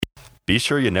Be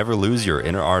sure you never lose your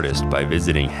inner artist by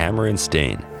visiting Hammer &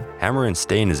 Stain. Hammer &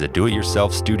 Stain is a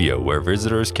do-it-yourself studio where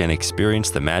visitors can experience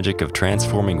the magic of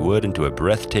transforming wood into a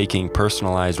breathtaking,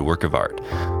 personalized work of art.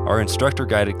 Our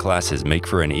instructor-guided classes make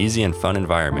for an easy and fun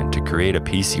environment to create a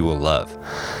piece you will love.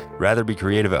 Rather be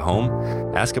creative at home?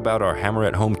 Ask about our Hammer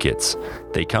at Home kits.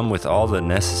 They come with all the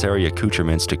necessary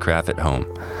accoutrements to craft at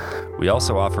home. We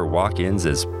also offer walk-ins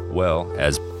as well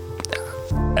as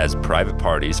private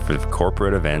parties for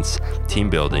corporate events, team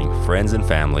building, friends and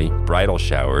family, bridal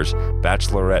showers,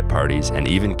 bachelorette parties, and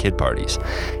even kid parties.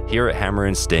 Here at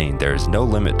Hammer & Stain, there is no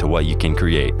limit to what you can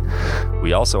create.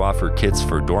 We also offer kits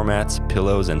for doormats,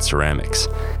 pillows, and ceramics.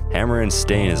 Hammer &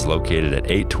 Stain is located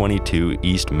at 822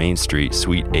 East Main Street,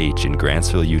 Suite H in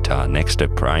Grantsville, Utah, next to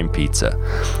Prime Pizza.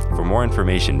 For more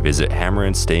information, visit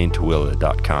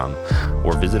hammerandstaintooele.com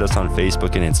or visit us on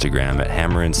Facebook and Instagram at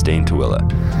Hammer & Stain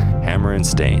Tooele. Hammer &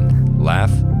 Stain.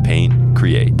 Laugh, paint,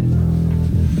 create.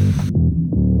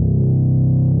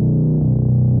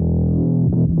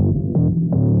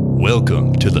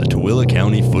 Welcome to the Tooele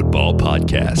County Football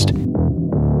Podcast.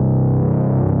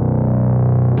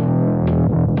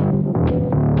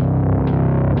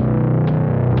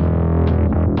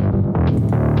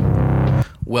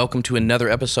 Welcome to another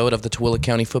episode of the Tooele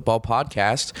County Football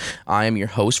Podcast. I am your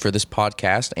host for this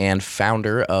podcast and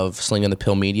founder of Sling and the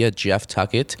Pill Media, Jeff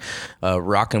Tuckett,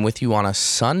 rocking with you on a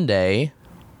Sunday.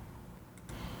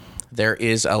 There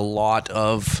is a lot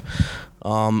of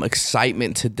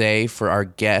excitement today for our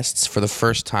guests. For the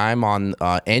first time on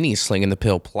any Sling and the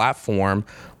Pill platform,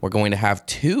 we're going to have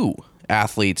two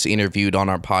athletes interviewed on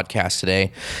our podcast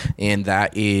today, and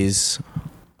that is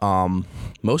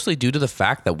mostly due to the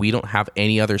fact that we don't have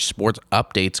any other sports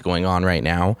updates going on right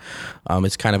now.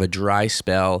 It's kind of a dry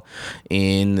spell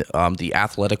in the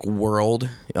athletic world,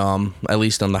 at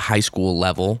least on the high school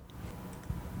level.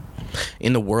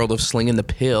 In the world of Sling and the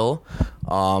Pill,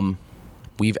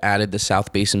 we've added the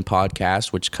South Basin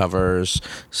podcast, which covers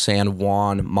San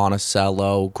Juan,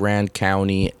 Monticello, Grand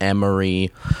County, Emory,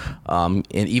 and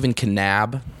even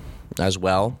Kanab as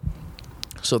well.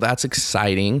 So that's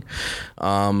exciting.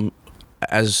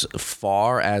 As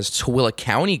far as Tooele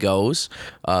County goes,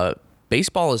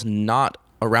 baseball is not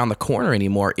around the corner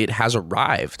anymore. It has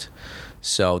arrived.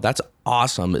 So that's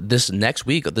awesome. This next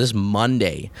week, this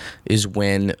Monday, is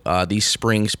when these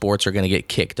spring sports are going to get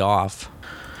kicked off.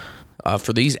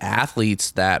 For these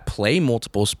athletes that play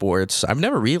multiple sports, I've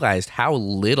never realized how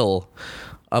little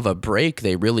of a break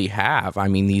they really have. I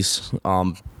mean, these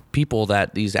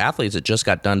these athletes that just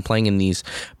got done playing in these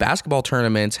basketball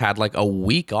tournaments had like a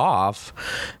week off,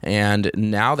 and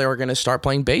now they're going to start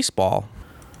playing baseball.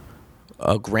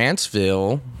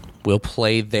 Grantsville will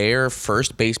play their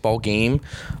first baseball game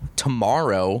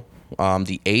tomorrow,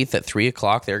 the 8th at 3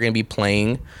 o'clock. They're going to be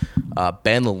playing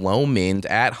Ben Lomond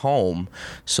at home.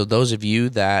 So those of you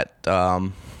that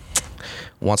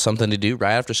want something to do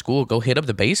right after school, go hit up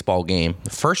the baseball game, the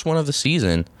first one of the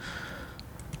season.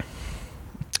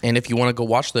 And if you want to go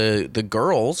watch the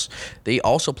girls, they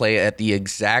also play at the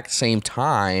exact same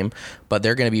time, but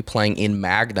they're going to be playing in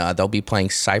Magna. They'll be playing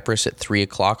Cypress at 3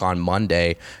 o'clock on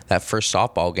Monday, that first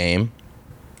softball game.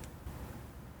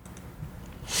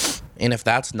 And if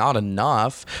that's not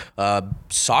enough,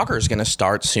 soccer is going to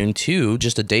start soon too.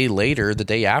 Just a day later, the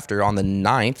day after, on the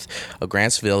 9th,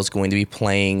 Grantsville is going to be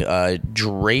playing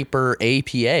Draper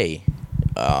APA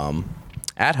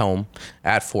at home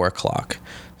at 4 o'clock.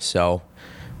 So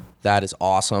that is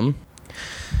awesome.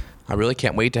 I really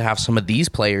can't wait to have some of these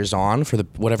players on for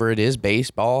whatever it is,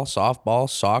 baseball, softball,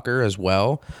 soccer as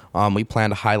well. We plan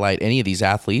to highlight any of these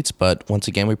athletes, but once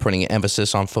again, we're putting an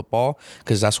emphasis on football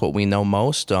because that's what we know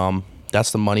most. That's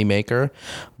the moneymaker.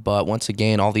 But once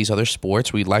again, all these other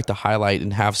sports, we'd like to highlight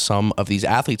and have some of these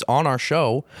athletes on our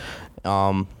show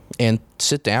and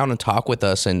sit down and talk with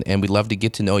us. And we'd love to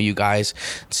get to know you guys,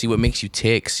 see what makes you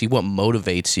tick, see what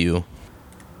motivates you.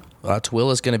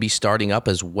 Tooele is going to be starting up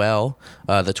as well.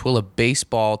 The Tooele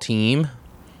baseball team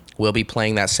will be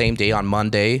playing that same day on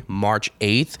Monday, March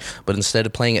 8th, but instead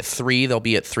of playing at 3, they'll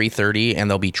be at 3:30, and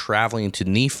they'll be traveling to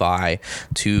Nephi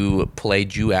to play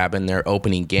Juab in their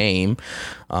opening game.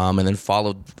 And then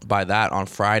followed by that on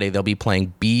Friday, they'll be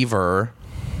playing Beaver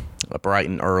bright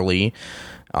and early.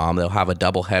 They'll have a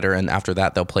doubleheader, and after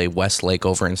that, they'll play Westlake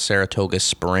over in Saratoga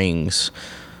Springs.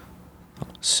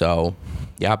 So,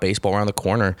 yeah, baseball around the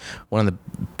corner. One of the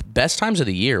best times of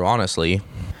the year, honestly.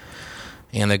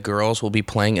 And the girls will be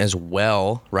playing as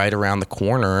well right around the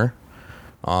corner.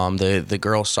 The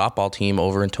girls softball team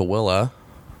over in Tooele.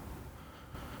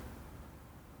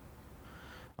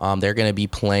 They're going to be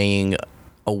playing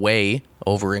away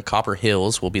over in Copper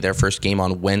Hills will be their first game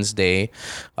on Wednesday,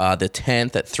 the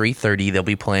 10th at 3:30. They'll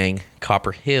be playing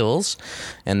Copper Hills,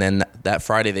 and then that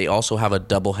Friday they also have a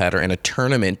doubleheader and a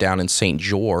tournament down in St.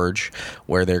 George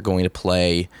where they're going to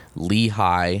play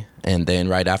Lehigh, and then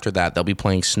right after that they'll be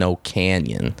playing Snow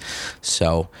Canyon.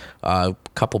 So a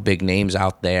couple big names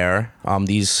out there. I'm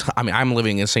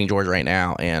living in St. George right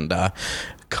now, and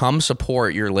come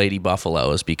support your Lady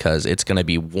Buffaloes because it's going to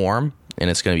be warm and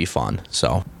it's going to be fun.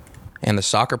 So. And the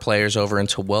soccer players over in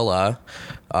Tooele,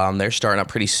 they're starting up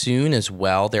pretty soon as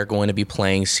well. They're going to be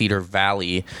playing Cedar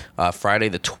Valley Friday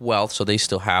the 12th, so they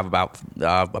still have about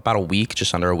a week,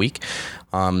 just under a week.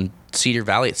 Cedar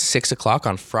Valley at 6 o'clock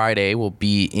on Friday will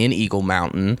be in Eagle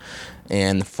Mountain,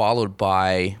 and followed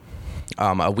by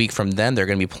a week from then, they're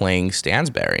going to be playing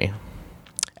Stansbury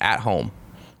at home.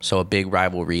 So a big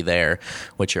rivalry there,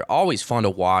 which are always fun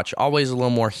to watch, always a little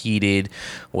more heated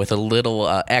with a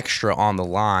little extra on the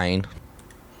line.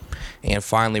 And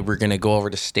finally, we're going to go over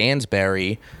to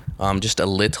Stansbury. Just a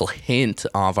little hint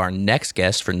of our next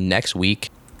guest for next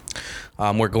week.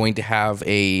 We're going to have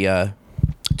a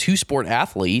two-sport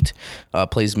athlete,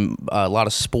 plays a lot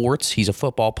of sports. He's a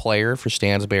football player for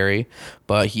Stansbury,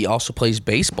 but he also plays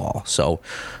baseball. So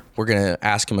we're going to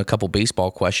ask him a couple baseball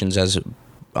questions as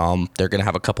they're going to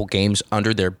have a couple games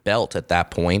under their belt at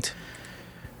that point.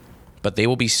 But they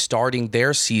will be starting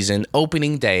their season.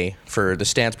 Opening day for the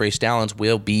Stansbury Stallions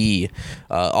will be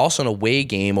also an away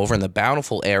game over in the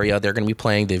Bountiful area. They're going to be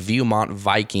playing the Viewmont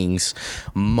Vikings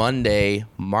Monday,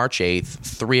 March 8th,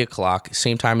 3 o'clock,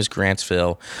 same time as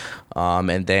Grantsville.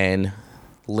 And then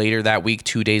later that week,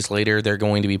 2 days later, they're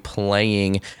going to be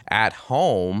playing at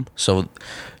home. So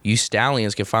you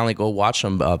Stallions can finally go watch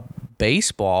some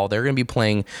baseball. They're going to be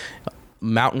playing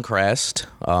Mountain Crest,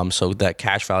 so that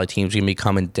Cache Valley team's going to be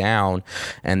coming down.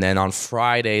 And then on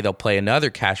Friday, they'll play another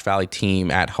Cache Valley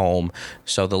team at home.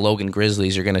 So the Logan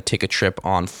Grizzlies are going to take a trip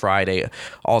on Friday.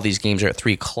 All these games are at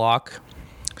 3 o'clock.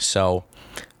 So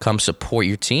come support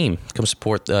your team. Come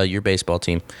support your baseball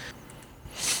team.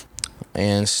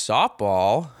 And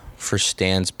softball for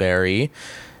Stansbury,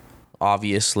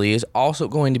 obviously, is also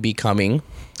going to be coming,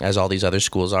 as all these other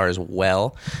schools are as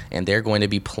well. And they're going to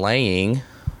be playing,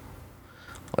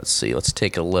 let's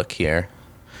take a look here.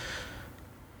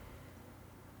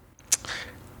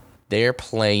 They're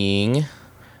playing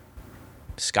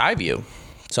Skyview.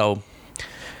 So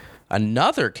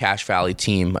another Cache Valley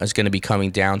team is going to be coming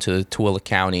down to Tooele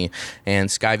County, and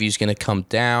Skyview is going to come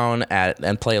down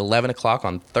and play 11 o'clock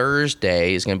on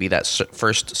Thursday. Is going to be that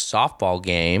first softball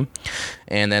game,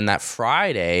 and then that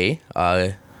Friday,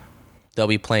 they'll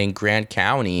be playing Grand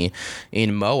County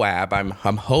in Moab. I'm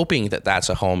hoping that that's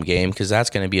a home game because that's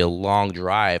going to be a long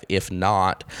drive, if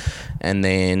not. And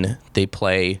then they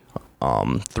play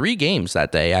 3 games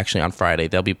that day, actually, on Friday.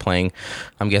 They'll be playing,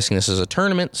 I'm guessing this is a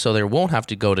tournament, so they won't have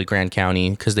to go to Grand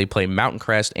County because they play Mountain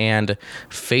Crest and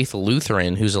Faith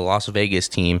Lutheran, who's a Las Vegas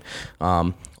team,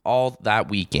 all that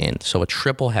weekend. So a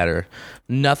triple header.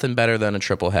 Nothing better than a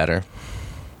triple header.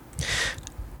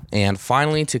 And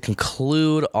finally, to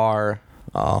conclude our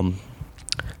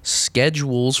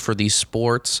schedules for these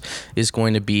sports is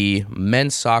going to be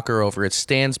men's soccer over at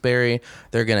Stansbury.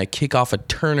 They're going to kick off a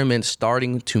tournament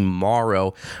starting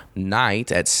tomorrow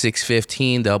night at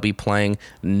 6:15. They'll be playing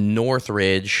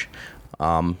Northridge.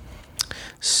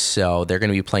 So they're going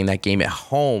to be playing that game at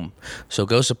home. So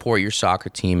go support your soccer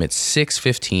team at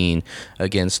 6:15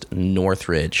 against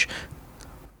Northridge.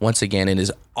 Once again, it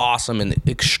is awesome and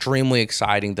extremely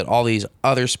exciting that all these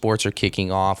other sports are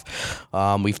kicking off.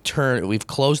 We've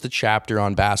closed the chapter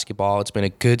on basketball. It's been a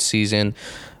good season.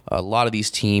 A lot of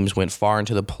these teams went far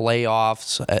into the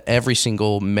playoffs. Every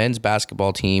single men's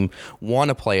basketball team won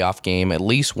a playoff game, at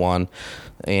least one,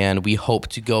 and we hope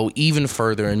to go even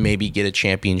further and maybe get a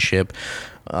championship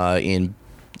in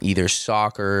either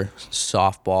soccer,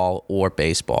 softball, or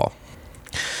baseball.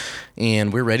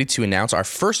 And we're ready to announce our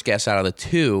first guest out of the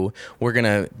 2. We're going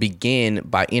to begin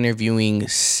by interviewing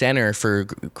center for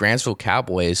Grantsville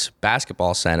Cowboys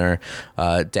basketball center,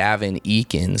 Davin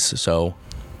Eakins. So,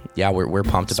 yeah, we're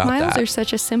pumped about that. Smiles are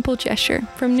such a simple gesture.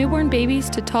 From newborn babies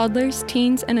to toddlers,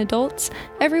 teens, and adults,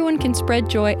 everyone can spread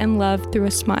joy and love through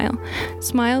a smile.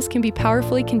 Smiles can be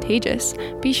powerfully contagious.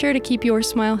 Be sure to keep your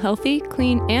smile healthy,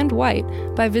 clean, and white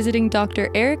by visiting Dr.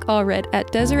 Eric Allred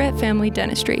at Deseret Family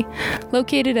Dentistry,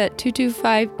 located at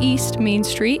 225 East Main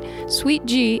Street, Suite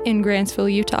G in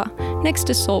Grantsville, Utah, next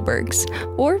to Solberg's,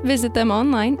 or visit them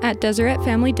online at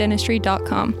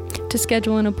DeseretFamilyDentistry.com. To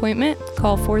schedule an appointment,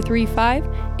 call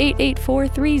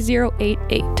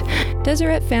 435-884-3088.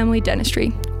 Deseret Family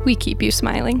Dentistry. We keep you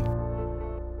smiling.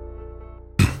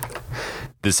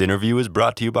 This interview is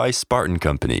brought to you by Spartan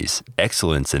Companies,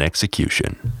 excellence in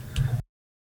execution.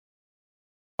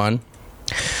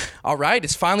 All right,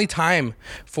 it's finally time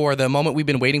for the moment we've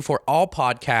been waiting for all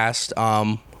podcast.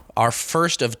 Our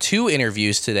first of 2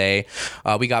 interviews today.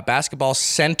 We got basketball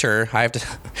center. I have to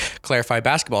clarify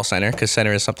basketball center because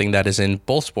center is something that is in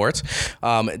both sports.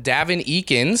 Davin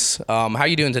Eakins. How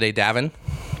you doing today, Davin?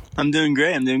 I'm doing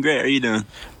great. How are you doing?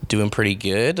 Doing pretty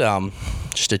good.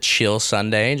 Just a chill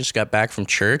Sunday. Just got back from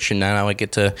church, and now I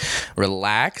get to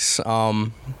relax.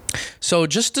 So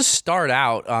just to start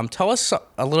out, tell us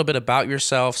a little bit about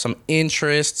yourself, some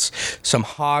interests, some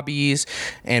hobbies,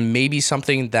 and maybe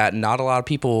something that not a lot of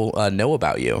people know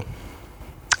about you.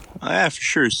 Yeah, for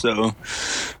sure. So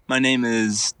my name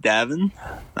is Davin.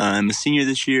 I'm a senior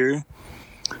this year.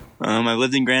 I've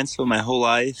lived in Grantsville my whole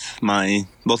life.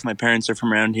 Both my parents are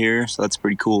from around here, so that's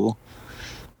pretty cool.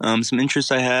 Some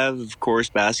interests I have, of course,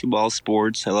 basketball,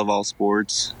 sports. I love all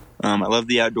sports. I love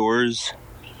the outdoors.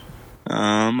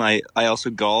 I also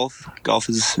golf. Golf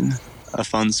is a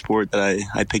fun sport that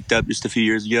I picked up just a few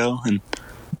years ago, and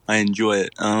I enjoy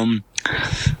it.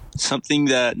 Something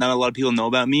that not a lot of people know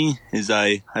about me is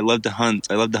I love to hunt.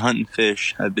 I love to hunt and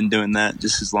fish. I've been doing that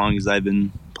just as long as I've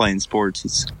been playing sports.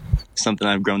 It's something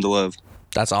I've grown to love.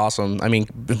 That's awesome. I mean,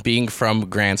 being from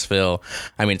Grantsville,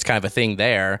 I mean, it's kind of a thing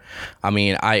there. I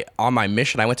mean, on my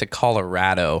mission, I went to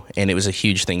Colorado, and it was a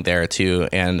huge thing there too.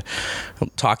 And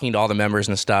talking to all the members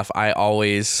and stuff, I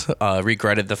always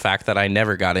regretted the fact that I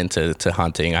never got into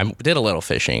hunting. I did a little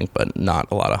fishing, but not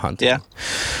a lot of hunting. Yeah.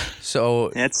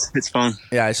 So yeah, it's fun.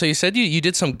 Yeah. So you said you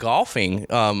did some golfing.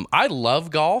 I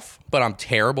love golf, but I'm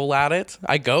terrible at it.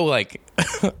 I go I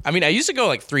used to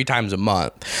go 3 times a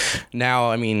month.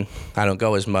 Now, I mean, I don't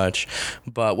go as much.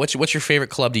 But what's your favorite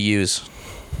club to use?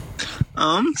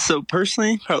 So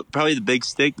personally, probably the big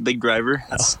stick, the big driver.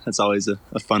 That's always a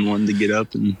fun one to get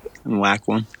up and whack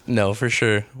one. No, for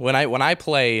sure. When I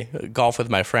play golf with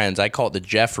my friends, I call it the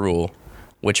Jeff rule,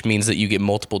 which means that you get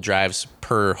multiple drives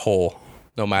per hole,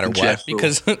 no matter what. Jeff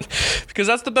because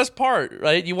that's the best part,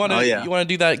 right? You want to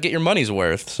do that, get your money's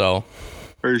worth. So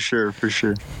for sure.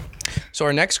 So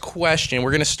our next question,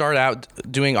 we're going to start out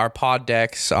doing our pod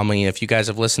decks. I mean, if you guys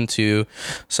have listened to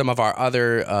some of our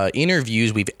other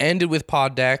interviews, we've ended with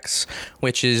pod decks,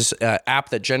 which is an app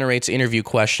that generates interview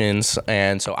questions.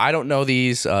 And so I don't know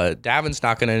these. Davin's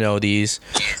not going to know these,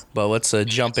 but let's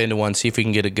jump into one, see if we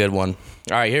can get a good one.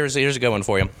 All right, here's a good one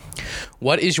for you.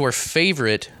 What is your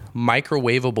favorite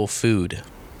microwavable food?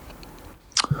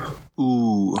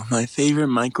 Ooh, my favorite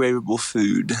microwavable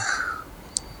food.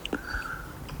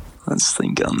 Let's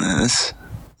think on this.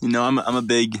 I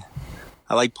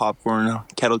like popcorn.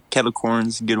 Kettle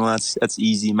corn's a good one. That's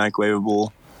easy,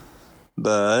 microwavable.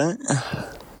 But,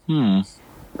 I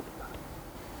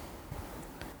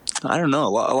don't know.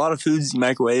 A lot of foods you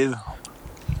microwave.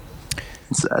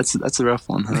 That's a rough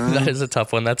one, huh? That is a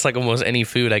tough one. That's almost any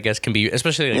food, I guess, can be,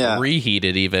 especially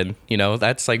reheated even.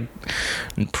 That's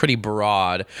pretty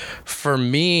broad. For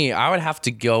me, I would have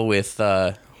to go with...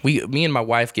 Me and my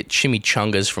wife get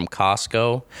chimichangas from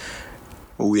Costco.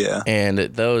 Oh yeah, and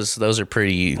those are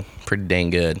pretty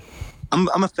dang good.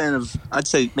 I'm a fan of, I'd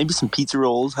say, maybe some pizza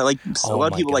rolls. A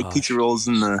lot of people like pizza rolls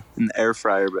in the air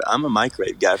fryer, but I'm a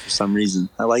microwave guy for some reason.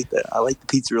 I like that. I like the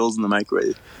pizza rolls in the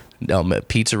microwave. No,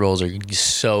 pizza rolls are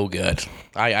so good.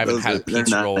 I haven't had a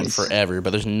pizza roll in forever, but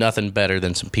there's nothing better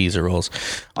than some pizza rolls.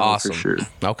 Awesome. Oh, for sure.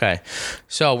 Okay,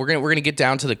 so we're gonna get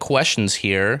down to the questions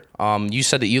here. You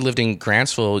said that you lived in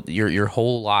Grantsville your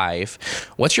whole life.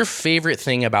 What's your favorite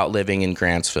thing about living in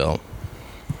Grantsville?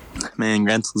 Man,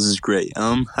 Grantsville is great.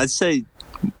 I'd say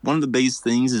one of the biggest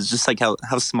things is just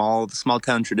how small the small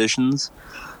town traditions.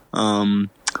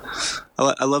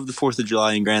 I love the 4th of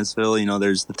July in Grantsville.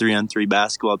 There's the 3-on-3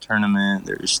 basketball tournament,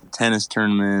 there's the tennis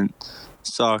tournament,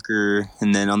 soccer,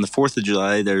 and then on the 4th of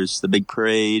July, there's the big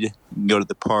parade. You can go to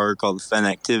the park, all the fun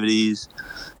activities,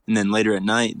 and then later at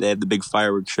night, they have the big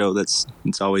fireworks show.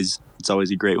 It's always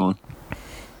a great one.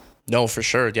 No, for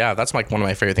sure. Yeah, that's one of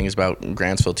my favorite things about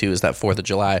Grantsville too, is that 4th of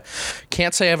July.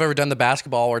 Can't say I've ever done the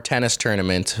basketball or tennis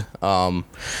tournament,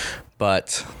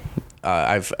 but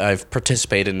I've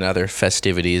participated in other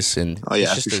festivities, and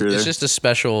it's just a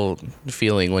special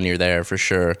feeling when you're there, for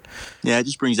sure. Yeah, it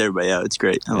just brings everybody out. It's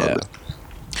great. I love it.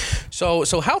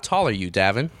 So how tall are you,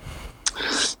 Davin?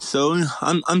 So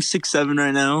I'm 6'7"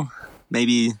 right now.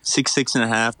 Maybe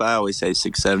 6'6.5", but I always say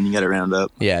 6'7". You got to round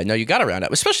up. Yeah, no, you got to round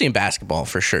up, especially in basketball,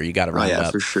 for sure. You got to round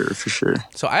up. For sure.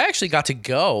 So I actually got to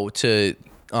go to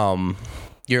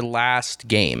your last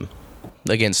game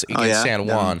against yeah. San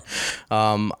Juan.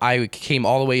 I came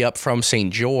all the way up from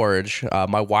St. George.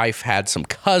 My wife had some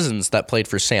cousins that played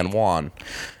for San Juan,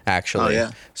 actually. Oh,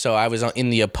 yeah. So I was in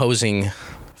the opposing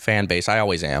fan base. I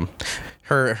always am.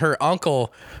 Her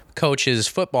uncle coaches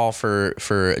football for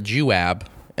JUAB,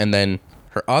 and then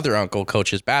her other uncle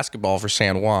coaches basketball for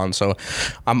San Juan. So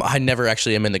I never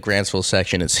actually am in the Grantsville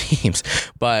section, it seems.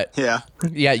 But Yeah.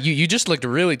 you just looked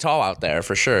really tall out there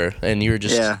for sure. And you were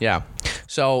just, yeah.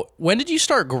 So when did you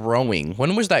start growing?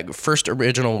 When was that first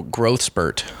original growth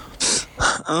spurt?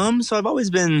 So I've always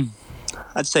been,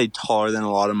 I'd say, taller than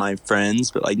a lot of my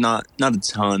friends, but like not a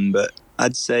ton. But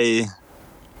I'd say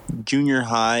junior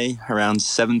high, around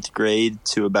 7th grade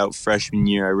to about freshman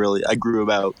year, I grew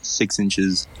about 6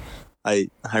 inches. I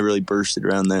really bursted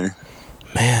around there.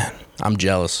 Man, I'm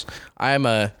jealous. I'm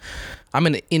an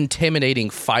intimidating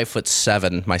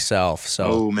 5'7" myself. So,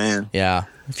 Oh man, yeah,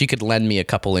 if you could lend me a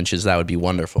couple inches, that would be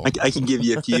wonderful. I can give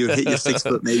you a few. Hit you 6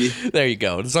 foot maybe. There you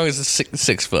go. As long as it's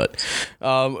 6 foot.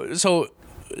 So,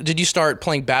 did you start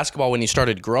playing basketball when you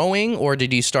started growing, or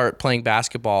did you start playing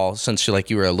basketball since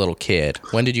you were a little kid?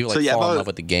 When did you fall in love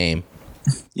with the game?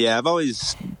 Yeah, I've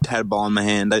always had a ball in my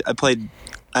hand.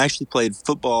 I actually played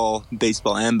football,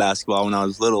 baseball, and basketball when I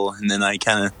was little, and then I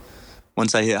kind of,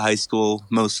 once I hit high school,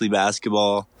 mostly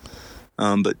basketball.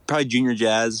 But probably junior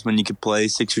jazz when you could play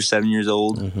 6 or 7 years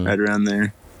old, right around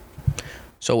there.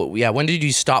 So, yeah, when did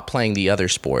you stop playing the other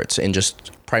sports and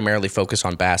just primarily focus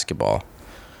on basketball?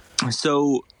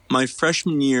 So my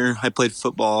freshman year, I played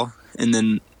football, and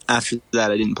then after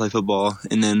that, I didn't play football.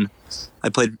 And then I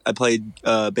played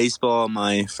baseball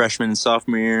my freshman and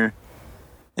sophomore year,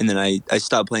 and then I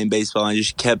stopped playing baseball. And I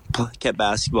just kept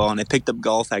basketball, and I picked up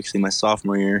golf actually my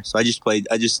sophomore year. So I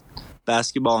just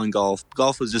basketball and golf.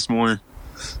 Golf was just more.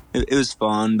 It was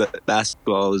fun, but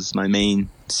basketball was my main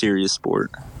serious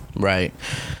sport. Right.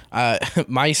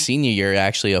 My senior year,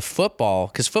 actually, of football,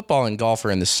 because football and golf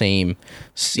are in the same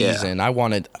season.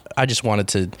 Yeah. I just wanted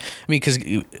to, because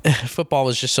football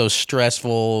was just so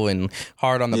stressful and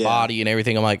hard on the body and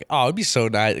everything. I'm like, oh, it'd be so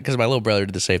nice, because my little brother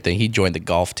did the same thing. He joined the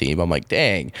golf team. I'm like,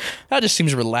 dang, that just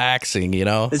seems relaxing,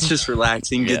 It's just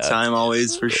relaxing, good time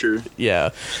always, for sure. Yeah,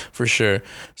 for sure.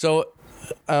 So,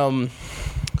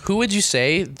 who would you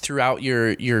say throughout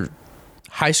your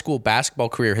high school basketball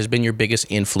career has been your biggest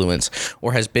influence,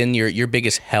 or has been your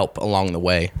biggest help along the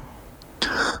way?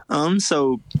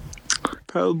 So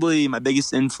probably my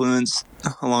biggest influence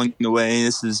along the way,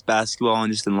 this is basketball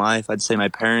and just in life, I'd say my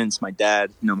parents, my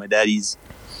dad. My dad, he's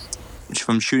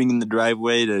from shooting in the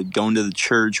driveway to going to the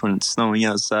church when it's snowing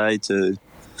outside to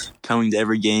coming to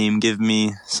every game, give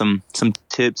me some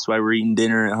tips while we're eating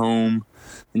dinner at home,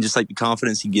 and just like the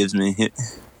confidence he gives me.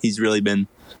 He's really been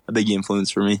a big influence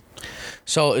for me.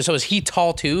 So is he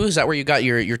tall too? Is that where you got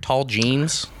your tall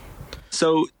genes?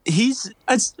 So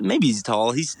maybe he's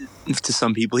tall. He's, to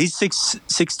some people, he's 6'2",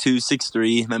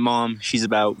 6'3". My mom, she's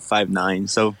about 5'9".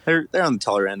 So they're on the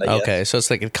taller end, I guess. Okay, so it's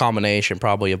like a combination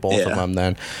probably of both of them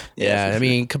then. Yeah, I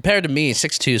mean, compared to me,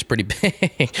 6'2" is pretty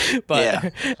big.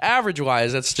 But average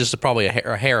wise, that's just probably a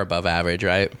hair above average,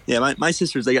 right? Yeah, my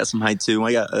sisters, they got some height too.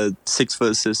 I got a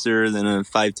 6-foot sister, then a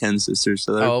 5'10" sister,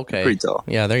 so they're pretty tall.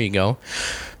 Yeah, there you go.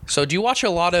 So do you watch a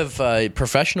lot of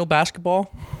professional basketball?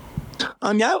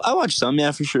 Yeah, I watch some,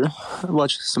 for sure. I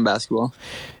watch some basketball.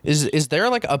 Is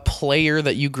there like a player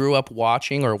that you grew up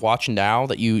watching or watch now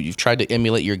that you've tried to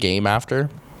emulate your game after?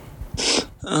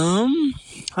 I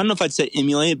don't know if I'd say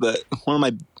emulate, but one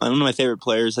of my favorite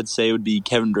players, I'd say, would be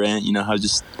Kevin Durant. How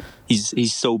just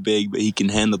he's so big, but he can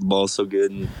handle the ball so good,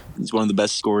 and he's one of the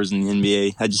best scorers in the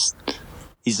NBA.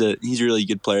 He's a really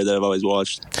good player that I've always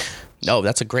watched. No,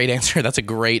 that's a great answer. That's a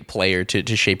great player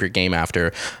to shape your game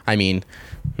after. I mean,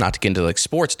 not to get into like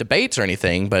sports debates or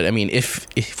anything, but I mean, if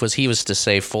he was to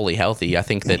stay fully healthy, I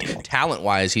think that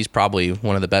talent-wise, he's probably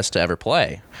one of the best to ever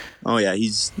play. Oh yeah,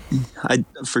 I'd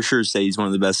for sure say he's one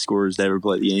of the best scorers to ever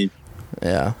play the game.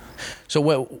 Yeah. So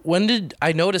when did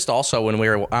I noticed also when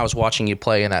I was watching you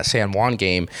play in that San Juan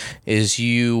game is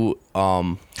you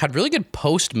had really good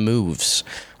post moves.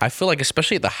 I feel like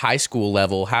especially at the high school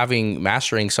level,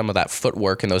 mastering some of that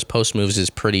footwork and those post moves is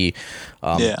pretty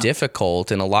difficult,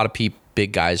 and a lot of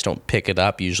big guys don't pick it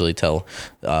up usually till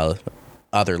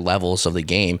other levels of the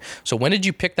game. So when did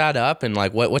you pick that up, and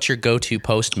like what's your go-to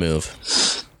post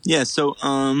move? Yeah, so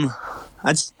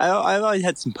I've always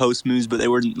had some post moves, but they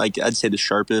weren't like I'd say the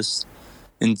sharpest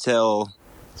until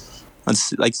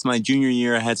my junior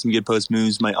year. I had some good post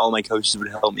moves. All my coaches would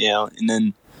help me out, and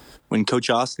then when Coach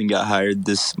Austin got hired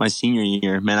my senior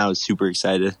year, man, I was super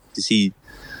excited because he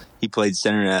played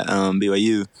center at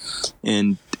BYU,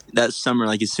 and that summer,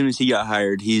 like as soon as he got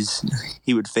hired, he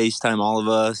would FaceTime all of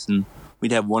us, and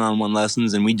we'd have one-on-one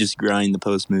lessons, and we'd just grind the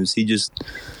post moves.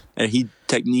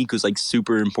 Technique was like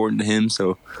super important to him,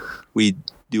 so we'd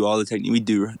do all the technique. We'd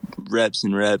do reps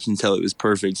and reps until it was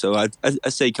perfect. So I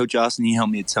say Coach Austin, he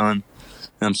helped me a ton,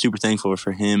 and I'm super thankful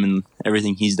for him and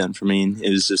everything he's done for me. And it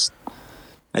was just,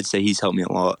 I'd say he's helped me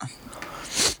a lot.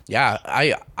 Yeah,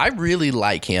 I really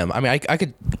like him. I mean, I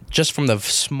could, just from the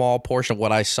small portion of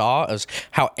what I saw, is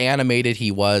how animated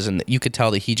he was, and you could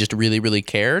tell that he just really, really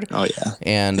cared. Oh, yeah.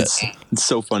 And it's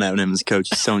so fun having him as coach.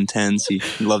 He's so intense. He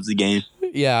loves the game.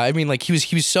 Yeah, I mean, like, he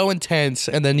was so intense,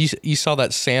 and then you saw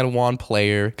that San Juan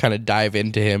player kind of dive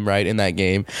into him, right, in that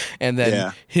game. And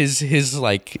then his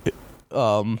like,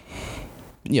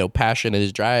 passion and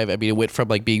his drive, I mean, it went from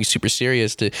like being super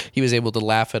serious to he was able to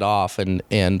laugh it off, and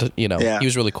he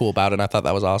was really cool about it, and I thought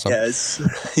that was awesome. Yeah,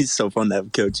 he's so fun to have a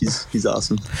coach. He's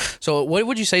awesome. So what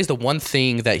would you say is the one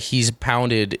thing that he's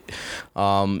pounded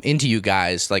into you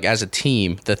guys, like as a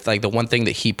team, that like the one thing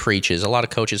that he preaches? A lot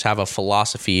of coaches have a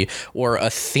philosophy or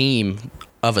a theme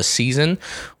of a season.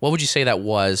 What would you say that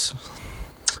was?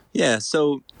 Yeah,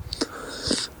 so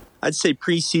I'd say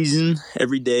preseason,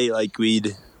 every day, like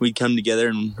we'd come together,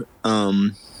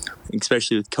 and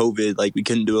especially with COVID, like we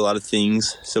couldn't do a lot of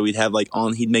things, so we'd have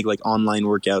he'd make like online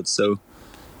workouts. So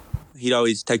he'd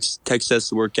always text us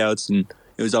the workouts, and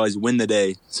it was always win the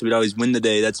day. So we'd always win the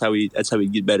day. That's how we'd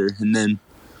get better. And then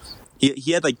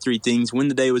he had like 3 things. Win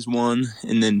the day was one,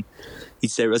 and then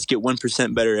he'd say, let's get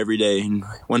 1% better every day, and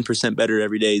 1% better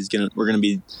every day we're gonna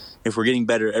be, if we're getting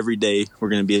better every day, we're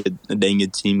gonna be a dang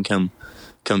good team come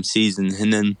season.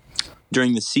 And then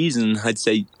during the season, I'd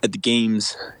say at the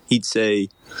games, he'd say,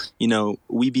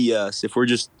 we be us. If we're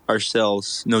just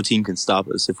ourselves, no team can stop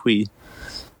us. If we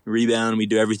rebound, we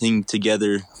do everything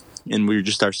together, and we're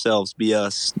just ourselves, be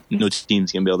us, no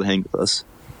team's going to be able to hang with us.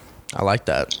 I like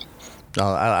that.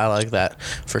 I like that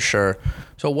for sure.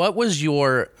 So what was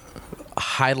your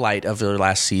highlight of their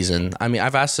last season? I mean,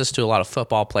 I've asked this to a lot of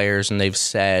football players, and they've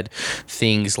said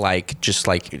things like just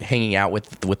like hanging out with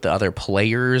the other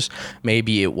players.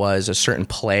 Maybe it was a certain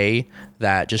play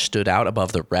that just stood out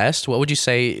above the rest. What would you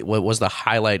say what was the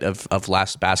highlight of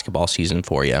last basketball season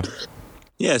for you?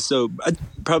 Yeah, so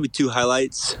probably 2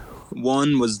 highlights.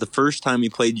 One was the first time we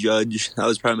played Judge. That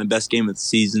was probably my best game of the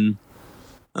season.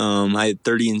 I had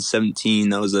 30 and 17.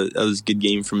 That was a good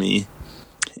game for me.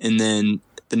 And then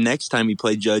the next time we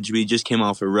played Judge, we just came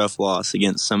off a rough loss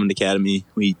against Summit Academy.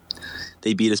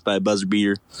 They beat us by a buzzer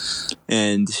beater,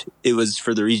 and it was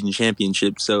for the region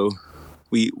championship. So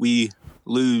we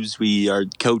lose, we are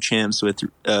co-champs with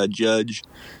Judge,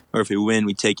 or if we win,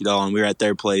 we take it all, and we're at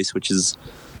their place, which is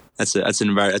that's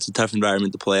a tough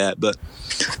environment to play at. But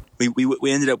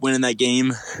we ended up winning that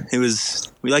game.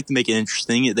 We like to make it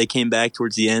interesting. They came back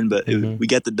towards the end, but we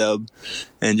got the dub.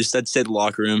 And just, I'd say the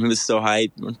locker room, it was so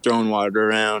hyped, throwing water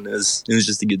around. It was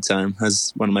just a good time.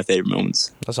 That's one of my favorite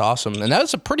moments. That's awesome. And that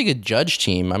was a pretty good Judge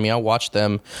team. I mean, I watched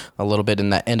them a little bit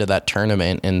in that end of that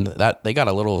tournament, and that they got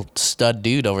a little stud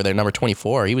dude over there, number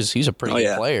 24. He's a pretty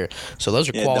good player. So those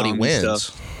are quality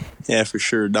wins. Yeah, for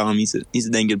sure. Dom, he's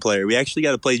a dang good player. We actually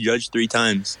got to play Judge 3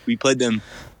 times. We played them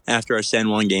after our San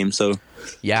Juan game, so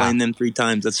playing them 3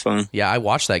 times, that's fun. Yeah, I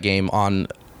watched that game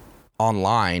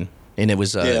online, and it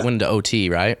was it went into OT,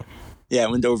 right? Yeah,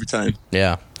 it went to overtime.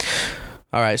 Yeah.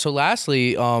 All right. So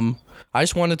lastly, I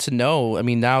just wanted to know,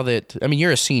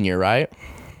 you're a senior, right?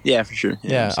 Yeah, for sure.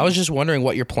 Yeah, I was just wondering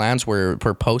what your plans were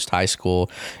for post-high school,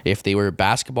 if they were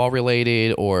basketball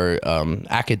related or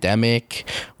academic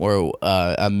or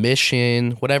a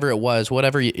mission, whatever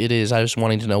it is. I was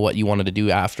wanting to know what you wanted to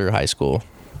do after high school.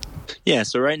 Yeah,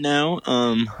 so right now,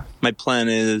 my plan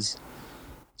is,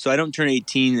 so I don't turn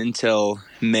 18 until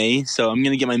May, so I'm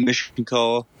going to get my mission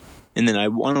call, and then I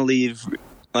want to leave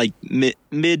like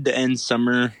mid to end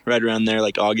summer, right around there,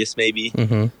 like August maybe.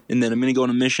 Mm-hmm. And then I'm going to go on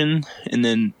a mission. And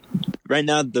then right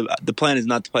now the plan is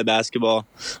not to play basketball.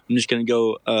 I'm just going to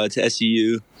go to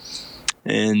SUU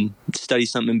and study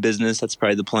something in business. That's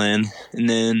probably the plan. And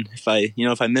then if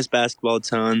I miss basketball a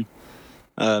ton,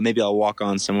 maybe I'll walk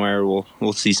on somewhere.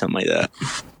 We'll see something like that.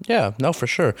 Yeah, no, for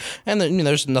sure. And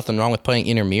there's nothing wrong with playing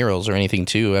intramurals or anything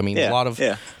too. I mean, there's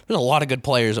a lot of good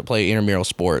players that play intramural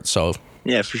sports. So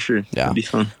yeah, for sure. Yeah, it'd be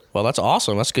fun. Well, that's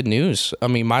awesome. That's good news. I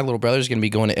mean, my little brother's going to be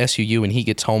going to SUU when he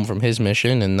gets home from his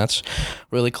mission, and that's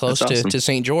really close to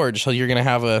St. George. So you're going to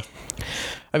have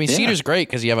Cedar's great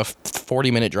because you have a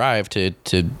 40-minute drive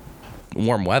to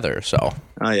warm weather. So.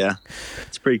 Oh, yeah.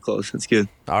 It's pretty close. That's good.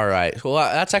 All right. Well,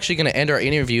 that's actually going to end our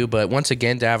interview. But once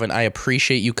again, Davin, I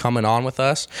appreciate you coming on with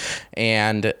us.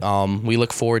 And we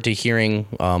look forward to hearing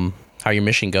your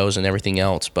mission goes and everything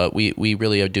else. But we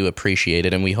really do appreciate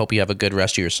it, and we hope you have a good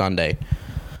rest of your Sunday.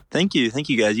 Thank you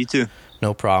guys. You too.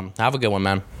 No problem. Have a good one,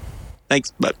 man.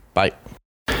 Thanks. Bye. Bye.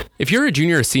 If you're a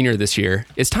junior or senior this year,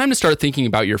 it's time to start thinking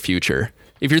about your future.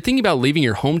 If you're thinking about leaving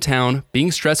your hometown,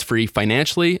 being stress-free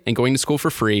financially, and going to school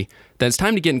for free, then it's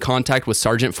time to get in contact with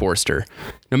Sergeant Forrester.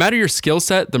 No matter your skill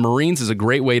set, the Marines is a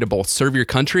great way to both serve your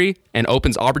country and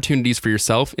opens opportunities for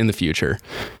yourself in the future.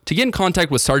 To get in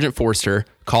contact with Sergeant Forrester,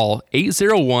 call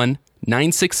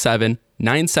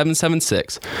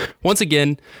 801-967-9776. Once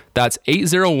again, that's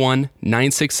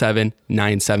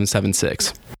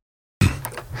 801-967-9776.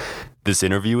 This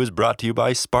interview is brought to you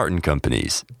by Spartan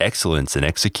Companies. Excellence in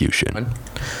execution.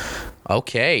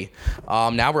 Okay.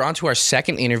 Now we're on to our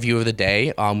second interview of the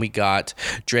day. We got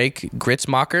Drake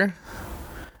Gritzmacher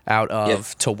out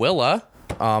of Tooele.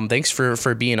 Thanks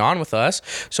for being on with us.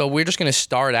 So we're just going to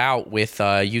start out with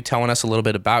you telling us a little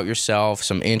bit about yourself,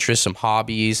 some interests, some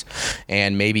hobbies,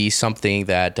 and maybe something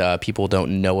that people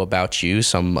don't know about you,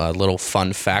 some little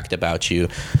fun fact about you.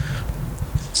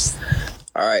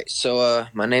 All right, so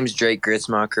my name's Drake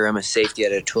Gritzmacher. I'm a safety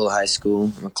at Tooele High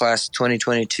School. I'm a class of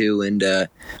 2022, and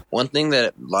one thing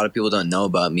that a lot of people don't know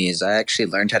about me is I actually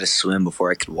learned how to swim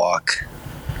before I could walk.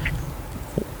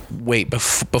 Wait,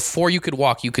 before you could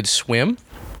walk, you could swim?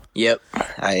 Yep.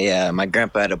 My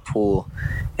grandpa had a pool,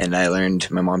 and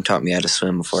my mom taught me how to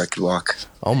swim before I could walk.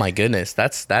 Oh my goodness,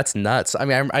 that's nuts. I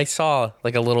mean, I saw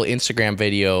like a little Instagram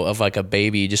video of like a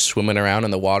baby just swimming around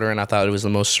in the water, and I thought it was the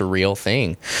most surreal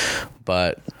thing.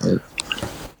 But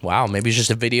wow, maybe it's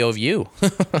just a video of you.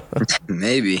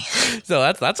 Maybe. So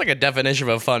that's like a definition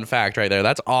of a fun fact right there.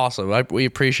 That's awesome. We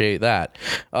appreciate that.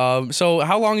 So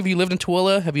how long have you lived in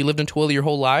Tooele? Have you lived in Tooele your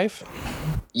whole life?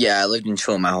 Yeah, I lived in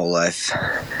Tooele my whole life.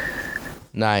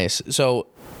 Nice. So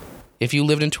if you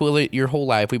lived in Tooele your whole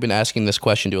life, we've been asking this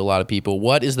question to a lot of people.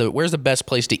 Where's the best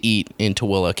place to eat in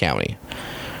Tooele County?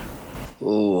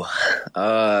 Ooh,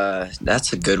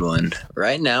 that's a good one.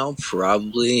 Right now,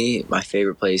 probably my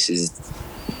favorite place is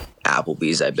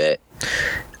Applebee's, I bet.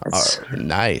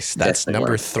 Nice. That's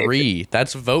number 3.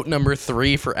 That's vote number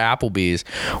 3 for Applebee's.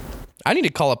 I need to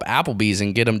call up Applebee's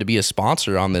and get them to be a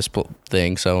sponsor on this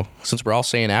thing. So since we're all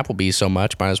saying Applebee's so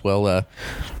much, might as well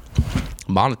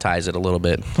monetize it a little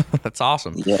bit. That's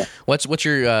awesome. Yeah. What's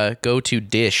your go-to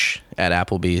dish at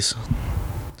Applebee's?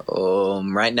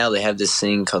 Right now they have this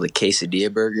thing called a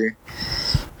quesadilla burger.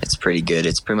 It's pretty good.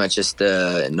 It's pretty much just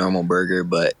a normal burger,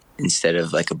 but instead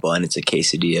of like a bun, it's a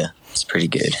quesadilla. It's pretty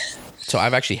good. So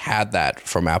I've actually had that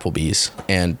from Applebee's,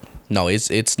 and no,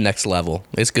 it's next level.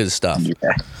 It's good stuff.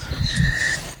 Yeah.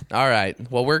 All right.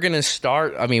 Well, we're going to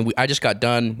start. I mean, I just got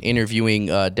done interviewing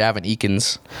Davin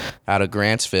Eakins out of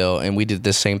Grantsville, and we did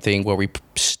the same thing where we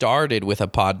started with a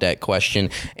pod deck question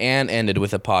and ended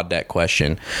with a pod deck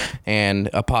question. And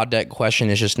a pod deck question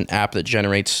is just an app that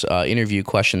generates interview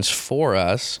questions for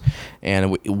us.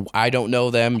 And I don't know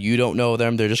them. You don't know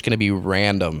them. They're just going to be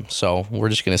random. So we're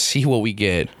just going to see what we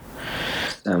get.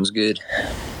 Sounds good.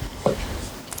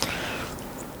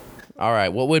 All right.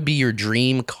 What would be your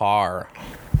dream car?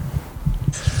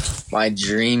 My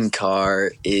dream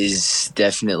car is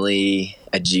definitely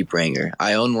a Jeep Wrangler.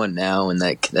 I own one now, and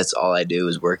that's all I do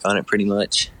is work on it pretty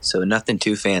much. So nothing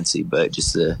too fancy, but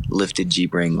just a lifted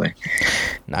Jeep Wrangler.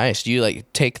 Nice. Do you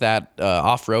like take that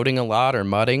off-roading a lot or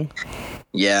mudding?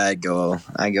 Yeah, I go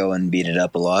and beat it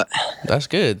up a lot. That's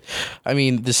good. I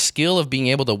mean, the skill of being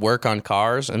able to work on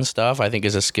cars and stuff, I think,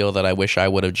 is a skill that I wish I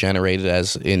would have generated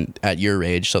at your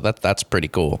age. So that's pretty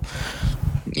cool.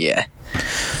 Yeah.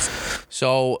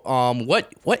 So,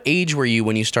 what age were you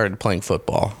when you started playing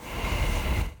football?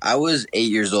 I was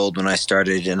 8 years old when I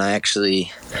started, and I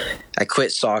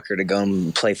quit soccer to go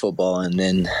and play football, and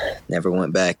then never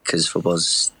went back because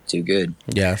football's too good.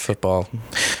 Yeah, football.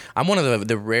 I'm one of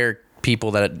the rare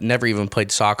people that never even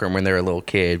played soccer when they were a little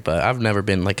kid, but I've never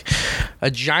been like a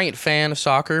giant fan of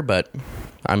soccer, but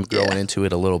I'm growing into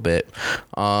it a little bit.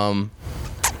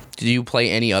 Did you play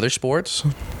any other sports?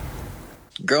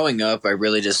 Growing up, I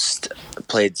really just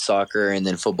played soccer and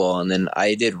then football, and then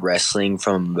I did wrestling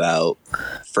from about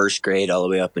first grade all the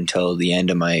way up until the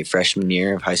end of my freshman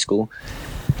year of high school.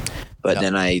 But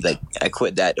then I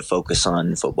quit that to focus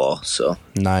on football. So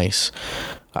nice.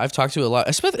 I've talked to a lot,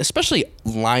 especially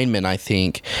linemen, I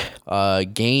think,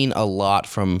 gain a lot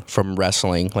from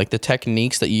wrestling. Like the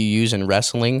techniques that you use in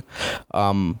wrestling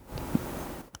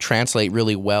translate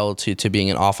really well to being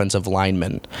an offensive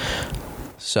lineman.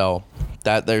 So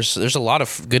that there's a lot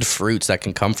of good fruits that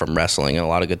can come from wrestling and a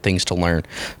lot of good things to learn.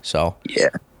 So yeah,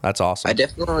 that's awesome. I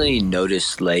definitely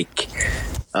noticed some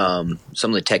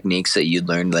of the techniques that you'd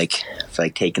learned, like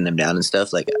taking them down and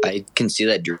stuff. Like I can see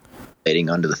that accelerating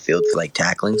onto the field for like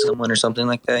tackling someone or something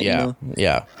like that. Yeah,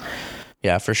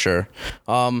 yeah, for sure.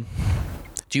 Do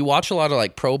you watch a lot of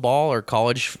like pro ball or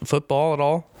college football at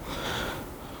all?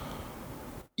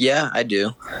 Yeah, I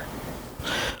do.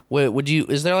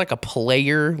 Is there like a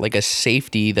player, like a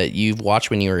safety that you've watched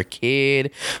when you were a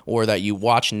kid, or that you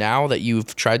watch now that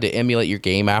you've tried to emulate your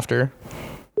game after?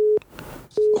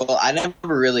 Well, I never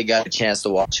really got a chance to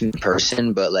watch him in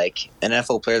person, but like an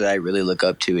NFL player that I really look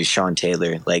up to is Sean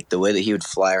Taylor. Like the way that he would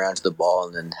fly around to the ball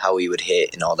and then how he would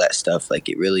hit and all that stuff. Like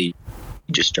it really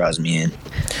just draws me in.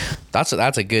 That's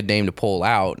a good name to pull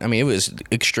out. I mean, it was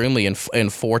extremely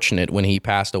unfortunate when he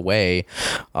passed away.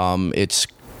 It's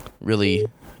really,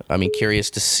 I mean, curious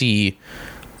to see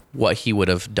what he would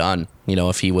have done, you know,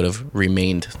 if he would have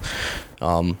remained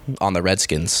on the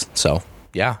Redskins. So,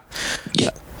 yeah.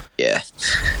 Yeah.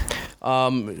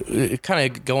 Kind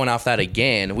of going off that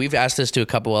again, we've asked this to a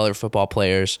couple other football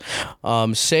players.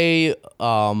 Say,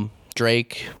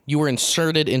 Drake, you were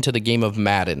inserted into the game of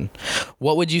Madden.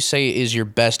 What would you say is your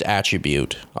best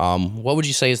attribute? What would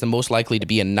you say is the most likely to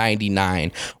be a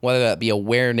 99? Whether that be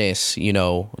awareness, you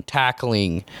know,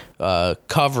 tackling,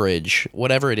 coverage,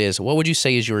 whatever it is. What would you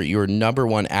say is your number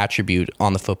one attribute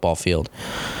on the football field?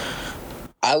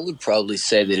 I would probably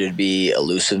say that it'd be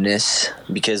elusiveness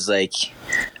because, like,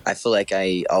 I feel like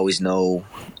I always know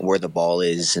where the ball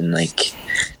is and, like,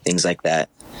 things like that.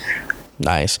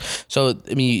 Nice. So,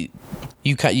 I mean,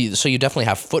 you definitely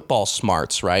have football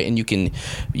smarts, right? And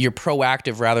you're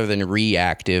proactive rather than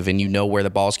reactive, and you know where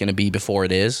the ball's going to be before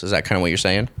it is. Is that kind of what you're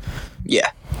saying? Yeah.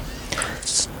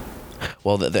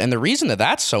 Well, and the reason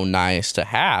that's so nice to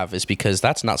have is because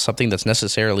that's not something that's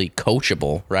necessarily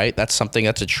coachable, right? That's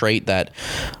a trait that,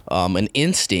 an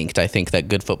instinct, I think, that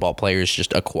good football players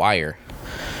just acquire.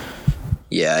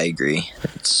 Yeah, I agree.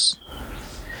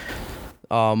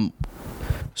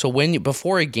 So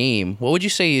before a game, what would you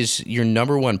say is your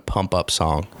number one pump up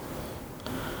song?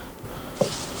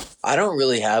 I don't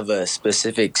really have a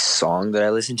specific song that I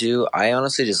listen to. I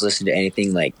honestly just listen to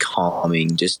anything like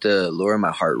calming, just to lower my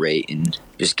heart rate and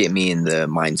just get me in the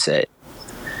mindset.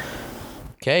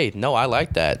 Okay, no, I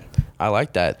like that.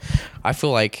 I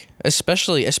feel like,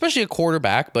 especially a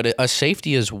quarterback, but a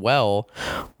safety as well.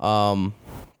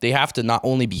 They have to not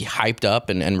only be hyped up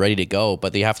and ready to go,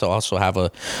 but they have to also have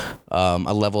a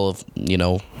level of, you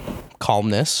know,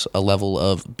 calmness, a level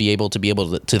of be able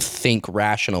to think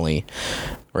rationally,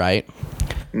 right?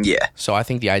 Yeah. So I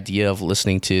think the idea of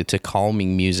listening to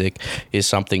calming music is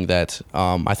something that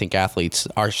I think athletes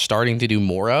are starting to do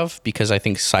more of, because I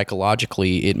think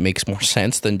psychologically it makes more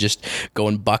sense than just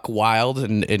going buck wild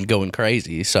and going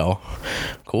crazy. So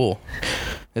cool.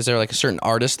 Is there like a certain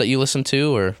artist that you listen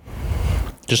to, or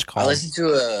just calm? I listen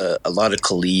to a lot of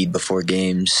Khalid before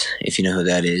games, if you know who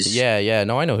that is. Yeah.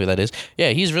 No, I know who that is. Yeah,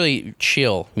 he's really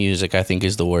chill music, I think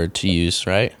is the word to use,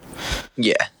 right?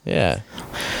 Yeah. Yeah.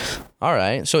 All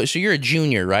right. So you're a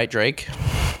junior, right, Drake?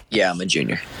 Yeah, I'm a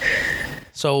junior.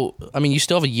 So, I mean, you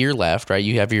still have a year left, right?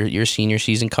 You have your senior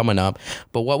season coming up.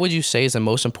 But what would you say is the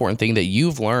most important thing that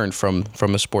you've learned from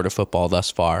the sport of football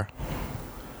thus far?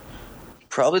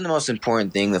 Probably the most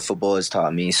important thing that football has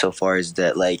taught me so far is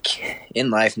that, like, in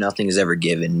life, nothing is ever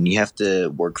given. You have to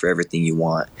work for everything you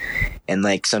want. And,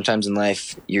 like, sometimes in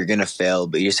life, you're going to fail,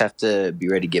 but you just have to be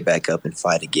ready to get back up and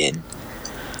fight again.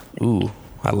 Ooh,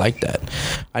 I like that.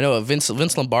 I know Vince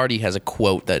Lombardi has a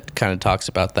quote that kind of talks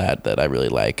about that I really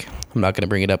like. I'm not going to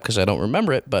bring it up because I don't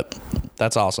remember it, but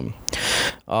that's awesome.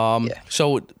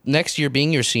 So next year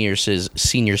being your senior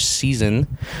season,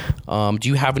 do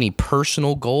you have any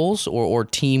personal goals or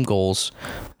team goals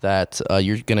that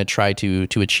you're going to try to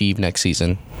achieve next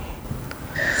season?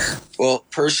 Well,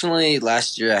 personally,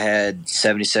 last year I had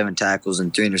 77 tackles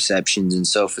and 3 interceptions, and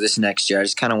so for this next year, I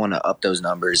just kind of want to up those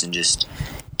numbers and just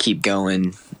keep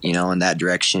going, you know, in that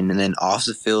direction. And then off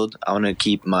the field, I want to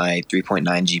keep my 3.9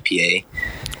 GPA.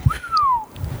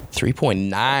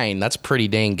 3.9, that's pretty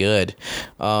dang good.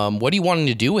 What are you wanting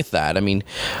to do with that? I mean,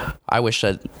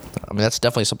 that's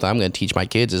definitely something I'm going to teach my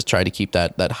kids, is try to keep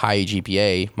that high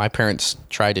GPA. My parents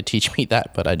tried to teach me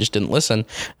that, but I just didn't listen.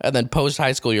 And then post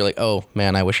high school, you're like, oh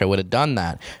man, I wish I would have done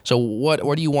that. So what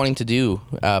are you wanting to do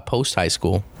post high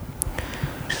school?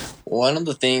 One of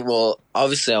the things, well,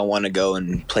 obviously I want to go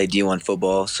and play D1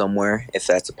 football somewhere if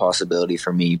that's a possibility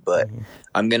for me, but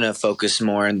I'm going to focus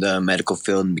more in the medical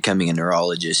field and becoming a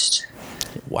neurologist.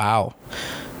 Wow.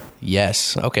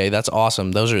 Yes. Okay, that's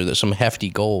awesome. Those are some hefty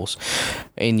goals.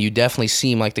 And you definitely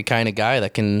seem like the kind of guy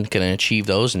that can achieve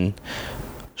those and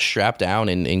strap down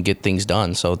and get things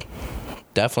done. So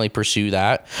definitely pursue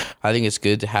that. I think it's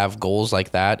good to have goals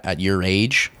like that at your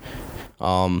age.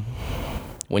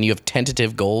 when you have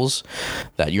tentative goals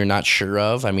that you're not sure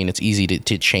of, I mean, it's easy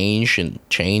to change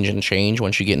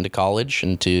once you get into college,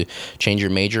 and to change your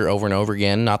major over and over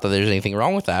again. Not that there's anything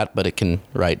wrong with that, but it can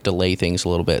delay things a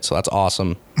little bit. So that's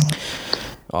awesome.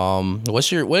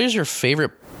 What is your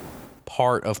favorite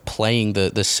part of playing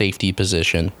the safety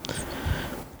position?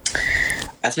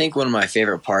 I think one of my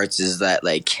favorite parts is that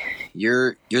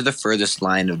you're the furthest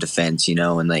line of defense,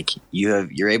 and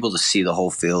you're able to see the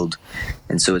whole field,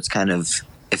 and so it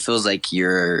feels like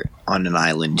you're on an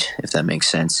island, if that makes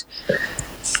sense.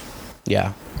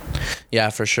 Yeah,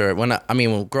 for sure. When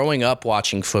growing up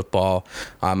watching football,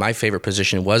 my favorite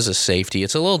position was a safety.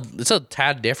 It's a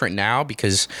tad different now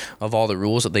because of all the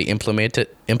rules that they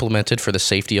implemented for the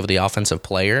safety of the offensive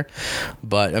player.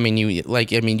 But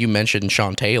you mentioned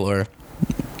Sean Taylor.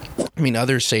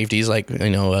 Other safeties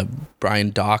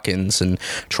Brian Dawkins and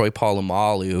Troy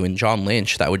Polamalu and John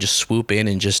Lynch that would just swoop in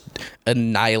and just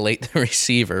annihilate the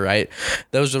receiver, right?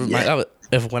 Those are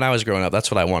when I was growing up, that's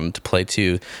what I wanted to play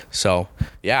too. So,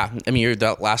 yeah, you're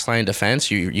that last line of defense.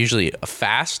 You're usually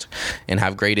fast and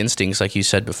have great instincts, like you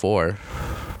said before,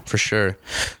 for sure.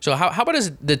 So, how about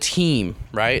as the team,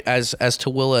 right? As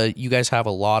Tooele, you guys have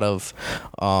a lot of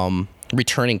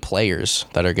returning players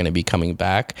that are going to be coming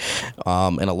back,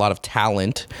 and a lot of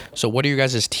talent. So, what are your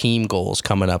guys' team goals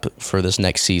coming up for this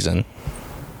next season?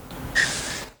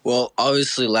 Well,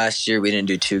 obviously, last year we didn't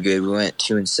do too good. We went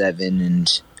 2-7,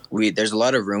 and there's a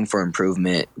lot of room for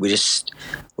improvement. We just,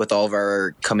 with all of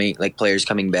our players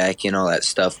coming back and all that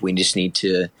stuff, we just need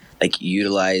to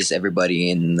utilize everybody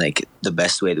in the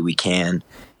best way that we can,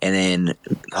 and then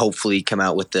hopefully come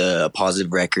out with a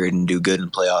positive record and do good in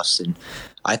playoffs. And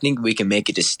I think we can make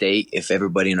it to state if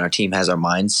everybody in our team has our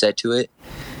minds set to it,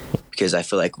 because I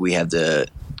feel like we have the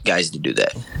guys to do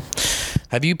that.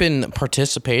 Have you been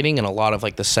participating in a lot of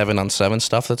the 7-on-7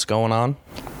 stuff that's going on?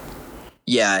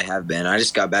 Yeah, I have been. I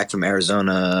just got back from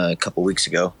Arizona a couple weeks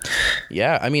ago.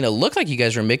 Yeah, it looked like you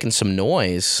guys were making some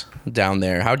noise down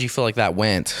there. How do you feel like that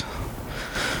went?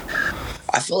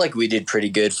 I feel like we did pretty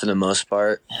good for the most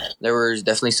part. There were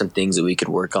definitely some things that we could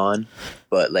work on,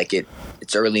 but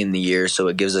it's early in the year, so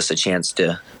it gives us a chance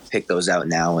to pick those out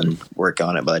now and work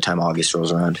on it by the time August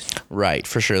rolls around. Right,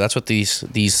 for sure. That's what these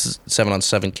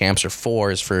 7-on-7 camps are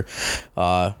for, is for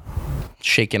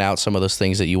shaking out some of those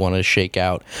things that you want to shake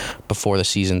out before the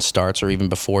season starts, or even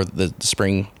before the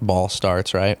spring ball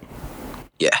starts, right?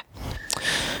 Yeah.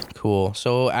 Cool.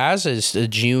 So as a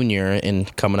junior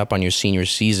and coming up on your senior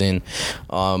season,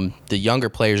 the younger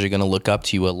players are going to look up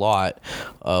to you a lot.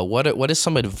 What is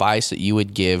some advice that you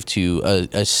would give to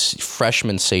a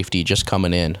freshman safety just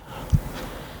coming in?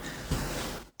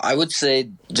 I would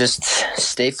say just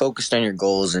stay focused on your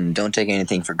goals and don't take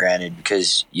anything for granted,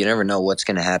 because you never know what's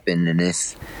going to happen. And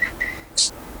if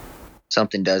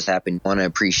something does happen, you want to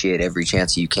appreciate every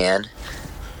chance you can.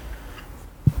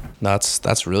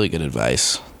 That's really good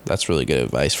advice. That's really good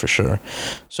advice for sure.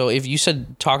 So if you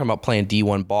said, talking about playing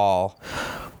D1 ball,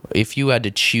 if you had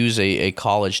to choose a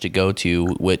college to go to,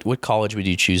 what college would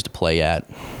you choose to play at?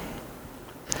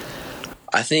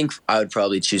 I think I would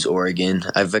probably choose Oregon.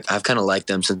 I've kind of liked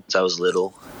them since I was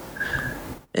little,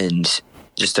 and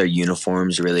just their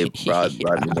uniforms really brought me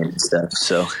in and stuff.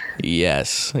 So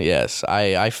yes,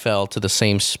 I fell to the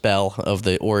same spell of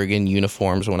the Oregon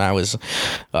uniforms when I was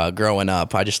growing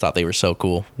up. I just thought they were so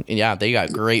cool. And yeah, they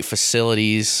got great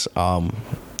facilities,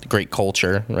 great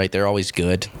culture. Right, they're always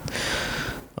good,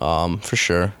 for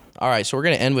sure. All right, so we're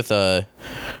gonna end with a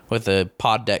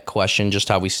pod deck question, just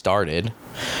how we started.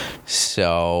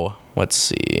 So let's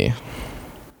see.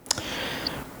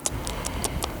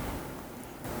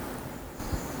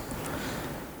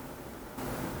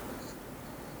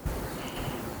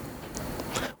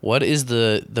 What is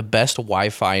the best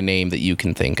Wi-Fi name that you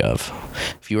can think of?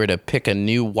 If you were to pick a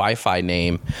new Wi-Fi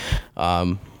name,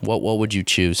 what would you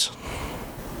choose?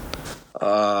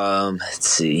 Let's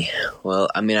see. Well,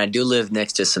 I do live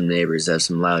next to some neighbors that have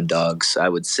some loud dogs. I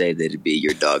would say that it'd be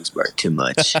your dogs bark too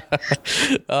much.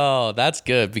 Oh, that's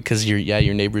good, because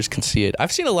your neighbors can see it.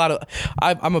 I've seen a lot of.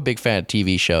 I'm a big fan of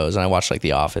TV shows, and I watch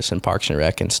The Office and Parks and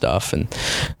Rec and stuff. And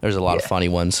there's a lot of funny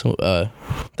ones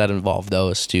that involve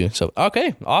those too. So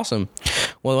okay, awesome.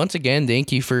 Well, once again,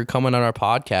 thank you for coming on our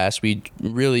podcast. We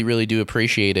really, really do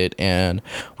appreciate it, and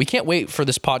we can't wait for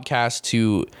this podcast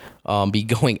to be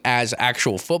going as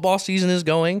actual football season is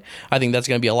going. I think that's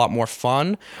going to be a lot more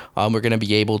fun. We're going to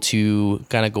be able to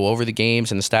kind of go over the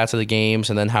games and the stats of the games,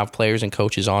 and then have players and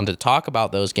coaches on to talk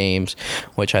about those games,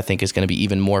 which I think is going to be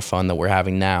even more fun than we're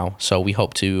having now. So we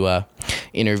hope to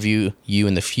interview you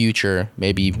in the future,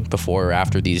 maybe before or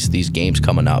after these games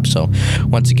coming up. So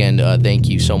once again, thank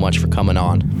you so much for coming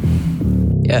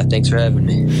on. Yeah, thanks for having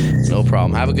me. No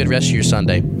problem. Have a good rest of your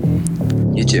Sunday.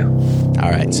 You too. All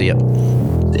right. See ya.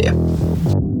 See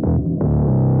ya.